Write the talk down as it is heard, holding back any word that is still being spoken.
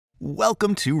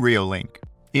Welcome to Reolink.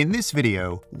 In this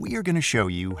video, we are going to show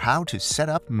you how to set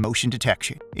up motion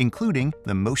detection, including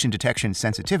the motion detection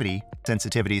sensitivity,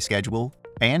 sensitivity schedule,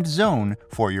 and zone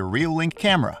for your Reolink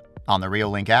camera on the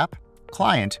Reolink app,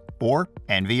 client, or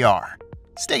NVR.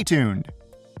 Stay tuned.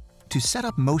 To set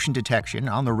up motion detection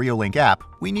on the Reolink app,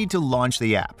 we need to launch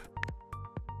the app.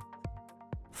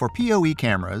 For PoE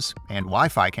cameras and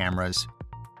Wi-Fi cameras,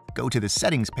 go to the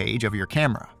settings page of your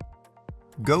camera.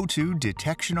 Go to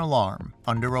Detection Alarm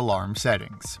under Alarm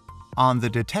Settings. On the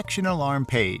Detection Alarm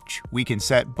page, we can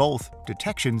set both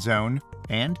Detection Zone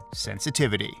and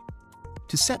Sensitivity.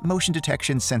 To set motion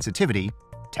detection sensitivity,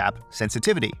 tap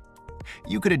Sensitivity.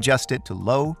 You could adjust it to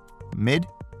low, mid,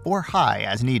 or high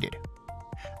as needed.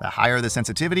 The higher the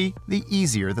sensitivity, the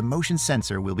easier the motion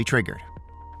sensor will be triggered.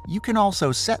 You can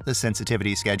also set the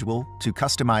sensitivity schedule to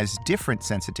customize different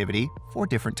sensitivity for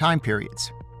different time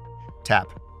periods. Tap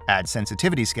Add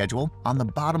Sensitivity Schedule on the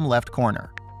bottom left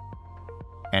corner,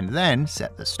 and then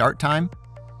set the start time,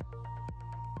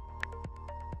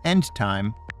 end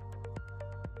time,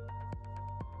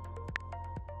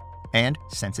 and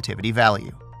sensitivity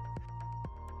value.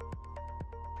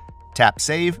 Tap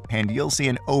Save and you'll see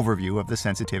an overview of the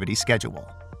sensitivity schedule.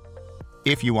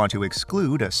 If you want to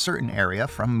exclude a certain area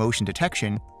from motion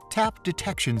detection, tap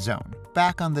Detection Zone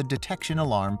back on the Detection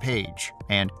Alarm page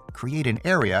and create an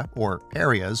area or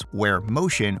areas where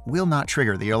motion will not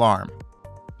trigger the alarm.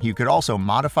 You could also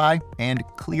modify and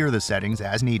clear the settings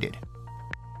as needed.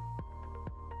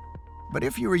 But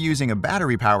if you are using a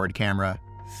battery-powered camera,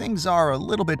 things are a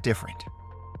little bit different.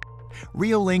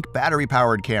 Reolink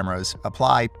battery-powered cameras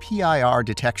apply PIR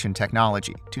detection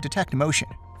technology to detect motion,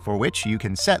 for which you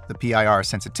can set the PIR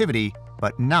sensitivity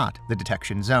but not the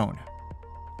detection zone.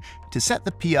 To set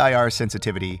the PIR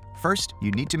sensitivity, first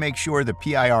you need to make sure the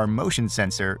PIR motion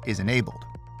sensor is enabled.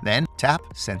 Then tap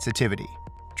Sensitivity.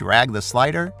 Drag the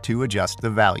slider to adjust the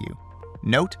value.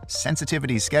 Note,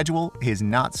 Sensitivity Schedule is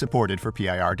not supported for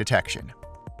PIR detection.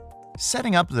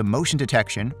 Setting up the motion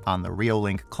detection on the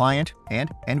Reolink client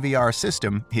and NVR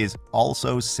system is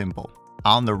also simple.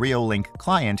 On the Reolink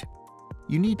client,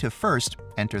 you need to first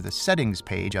enter the settings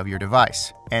page of your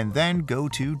device, and then go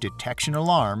to Detection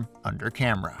Alarm under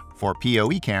Camera. For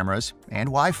PoE cameras and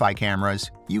Wi-Fi cameras,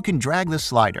 you can drag the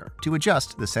slider to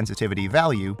adjust the sensitivity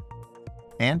value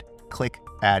and click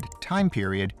Add Time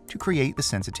Period to create the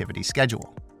sensitivity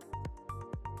schedule.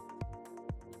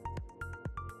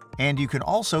 And you can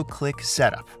also click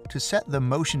Setup to set the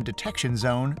motion detection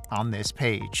zone on this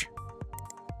page.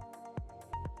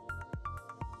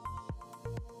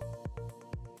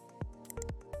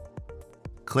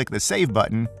 Click the Save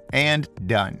button, and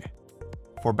done.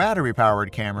 For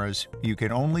battery-powered cameras, you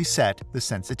can only set the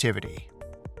sensitivity.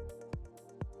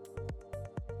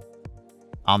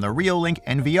 On the Reolink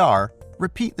NVR,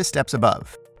 repeat the steps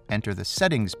above. Enter the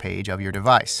settings page of your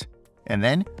device, and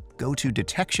then go to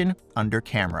Detection under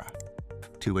Camera.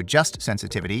 To adjust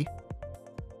sensitivity,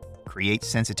 create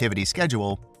sensitivity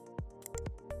schedule,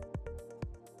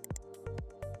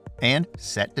 and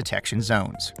set detection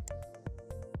zones.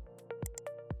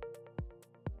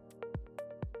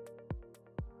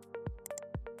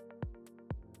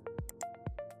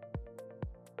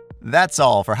 That's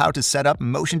all for how to set up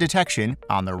motion detection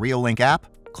on the Reolink app,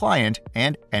 client,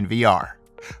 and NVR.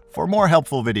 For more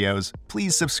helpful videos,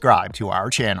 please subscribe to our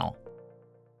channel.